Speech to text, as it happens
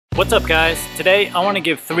What's up guys? Today I want to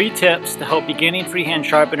give 3 tips to help beginning freehand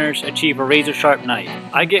sharpeners achieve a razor sharp knife.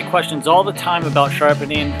 I get questions all the time about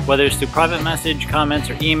sharpening, whether it's through private message, comments,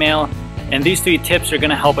 or email, and these 3 tips are going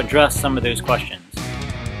to help address some of those questions.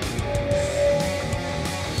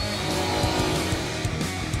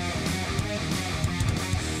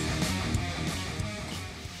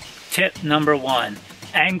 Tip number 1,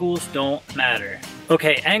 angles don't matter.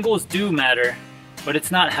 Okay, angles do matter, but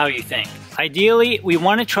it's not how you think. Ideally, we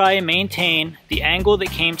want to try and maintain the angle that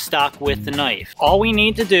came stock with the knife. All we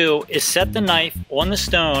need to do is set the knife on the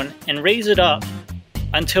stone and raise it up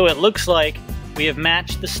until it looks like we have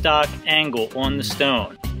matched the stock angle on the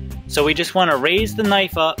stone. So we just want to raise the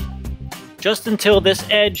knife up just until this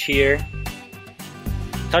edge here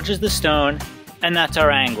touches the stone, and that's our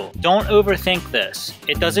angle. Don't overthink this.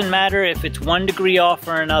 It doesn't matter if it's 1 degree off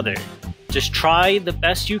or another. Just try the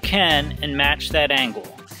best you can and match that angle.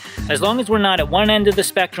 As long as we're not at one end of the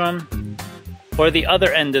spectrum or the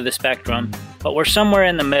other end of the spectrum, but we're somewhere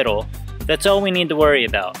in the middle, that's all we need to worry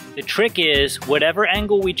about. The trick is, whatever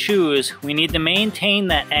angle we choose, we need to maintain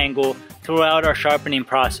that angle throughout our sharpening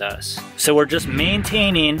process. So we're just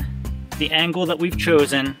maintaining the angle that we've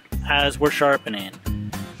chosen as we're sharpening.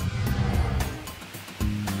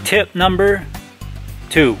 Tip number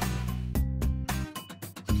 2.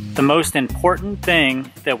 The most important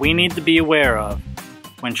thing that we need to be aware of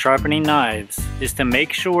when sharpening knives is to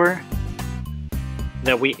make sure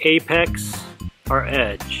that we apex our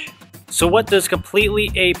edge. So what does completely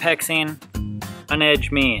apexing an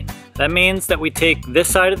edge mean? That means that we take this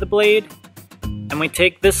side of the blade and we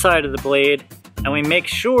take this side of the blade and we make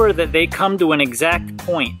sure that they come to an exact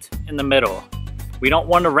point in the middle. We don't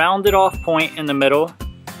want a rounded off point in the middle.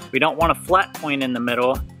 We don't want a flat point in the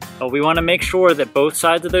middle, but we want to make sure that both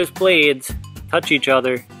sides of those blades touch each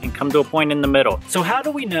other and come to a point in the middle. So how do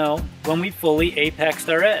we know when we fully apexed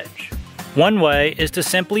our edge? One way is to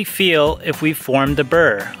simply feel if we've formed a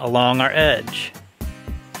burr along our edge.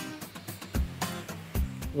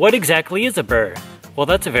 What exactly is a burr? Well,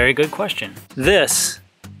 that's a very good question. This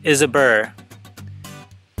is a burr.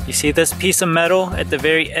 You see this piece of metal at the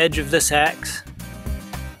very edge of this axe?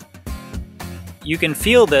 You can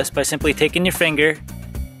feel this by simply taking your finger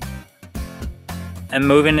and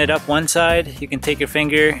moving it up one side. You can take your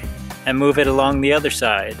finger and move it along the other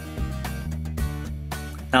side.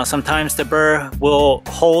 Now sometimes the burr will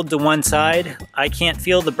hold to one side. I can't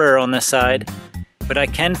feel the burr on this side, but I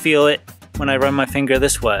can feel it when I run my finger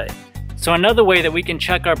this way. So another way that we can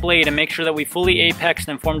check our blade and make sure that we fully apexed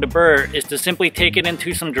and formed a burr is to simply take it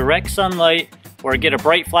into some direct sunlight or get a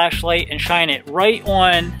bright flashlight and shine it right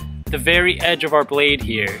on the very edge of our blade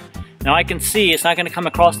here. Now I can see, it's not going to come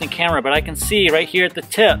across in camera, but I can see right here at the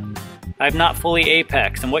tip, I've not fully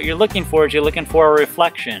apexed. And what you're looking for is you're looking for a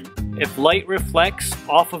reflection. If light reflects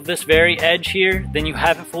off of this very edge here, then you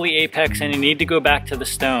haven't fully apexed and you need to go back to the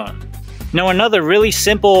stone. Now another really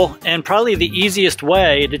simple and probably the easiest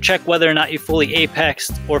way to check whether or not you fully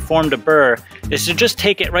apexed or formed a burr is to just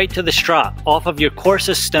take it right to the strop off of your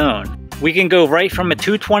coarsest stone. We can go right from a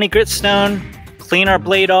 220 grit stone, clean our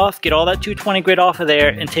blade off, get all that 220 grit off of there,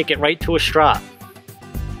 and take it right to a strop.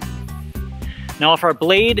 Now if our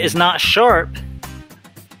blade is not sharp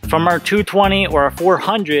from our 220 or our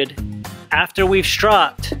 400, after we've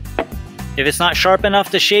stropped, if it's not sharp enough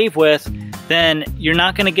to shave with, then you're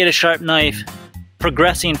not going to get a sharp knife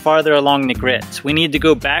progressing farther along the grits. We need to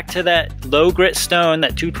go back to that low grit stone,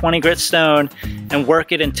 that 220 grit stone, and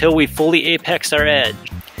work it until we fully apex our edge.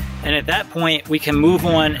 And at that point, we can move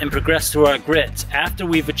on and progress through our grits after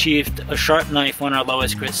we've achieved a sharp knife on our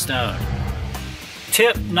lowest grit stone.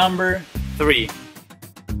 Tip number 3.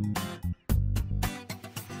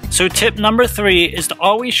 So tip number 3 is to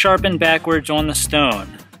always sharpen backwards on the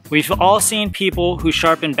stone. We've all seen people who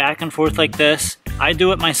sharpen back and forth like this. I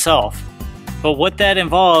do it myself. But what that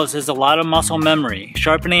involves is a lot of muscle memory.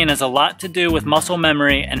 Sharpening has a lot to do with muscle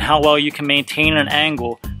memory and how well you can maintain an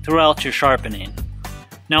angle throughout your sharpening.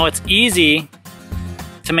 Now it's easy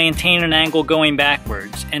to maintain an angle going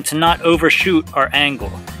backwards and to not overshoot our angle.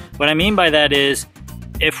 What I mean by that is,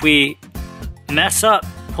 if we mess up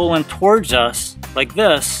pulling towards us like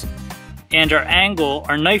this, and our angle,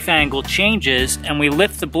 our knife angle changes and we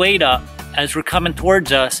lift the blade up as we're coming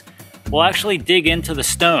towards us, we'll actually dig into the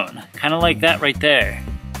stone, kind of like that right there.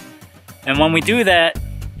 And when we do that,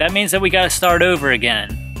 that means that we gotta start over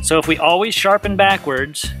again. So if we always sharpen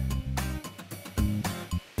backwards,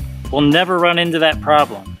 we'll never run into that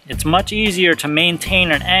problem. It's much easier to maintain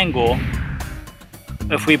an angle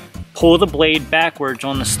if we pull the blade backwards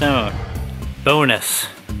on the stone. Bonus,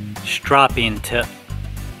 stropping tip.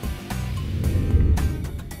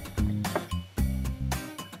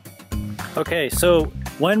 Okay, so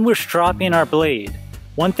when we're stropping our blade,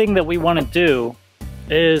 one thing that we want to do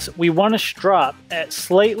is we want to strop at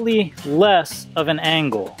slightly less of an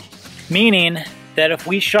angle. Meaning that if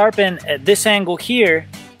we sharpen at this angle here,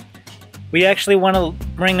 we actually want to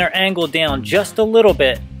bring our angle down just a little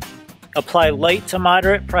bit, apply light to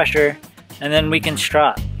moderate pressure, and then we can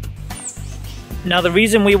strop. Now the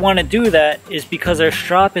reason we want to do that is because our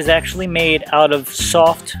strop is actually made out of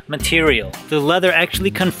soft material. The leather actually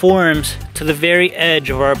conforms to the very edge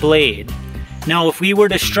of our blade. Now if we were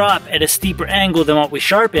to strop at a steeper angle than what we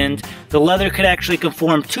sharpened, the leather could actually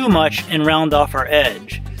conform too much and round off our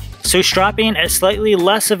edge. So stropping at slightly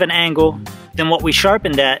less of an angle than what we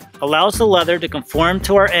sharpened at allows the leather to conform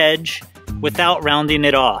to our edge without rounding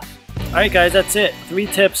it off. Alright guys, that's it. 3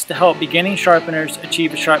 tips to help beginning sharpeners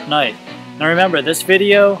achieve a sharp knife. Now remember, this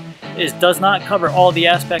video does not cover all the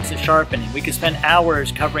aspects of sharpening. We could spend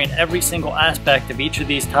hours covering every single aspect of each of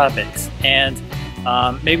these topics, and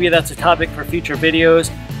maybe that's a topic for future videos.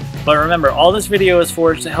 But remember, all this video is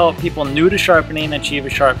for is to help people new to sharpening achieve a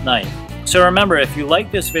sharp knife. So remember, if you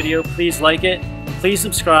like this video, please like it, please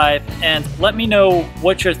subscribe, and let me know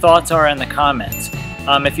what your thoughts are in the comments.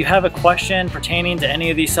 If you have a question pertaining to any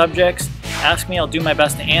of these subjects, ask me, I'll do my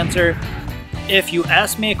best to answer. If you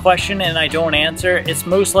ask me a question and I don't answer, it's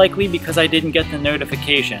most likely because I didn't get the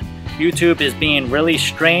notification. YouTube is being really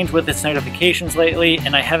strange with its notifications lately,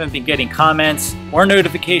 and I haven't been getting comments or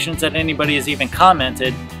notifications that anybody has even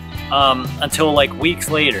commented until like weeks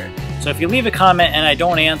later. So if you leave a comment and I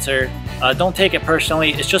don't answer, don't take it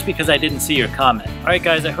personally. It's just because I didn't see your comment. Alright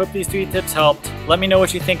guys, I hope these 3 tips helped. Let me know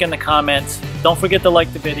what you think in the comments. Don't forget to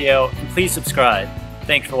like the video, and please subscribe.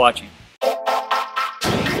 Thanks for watching.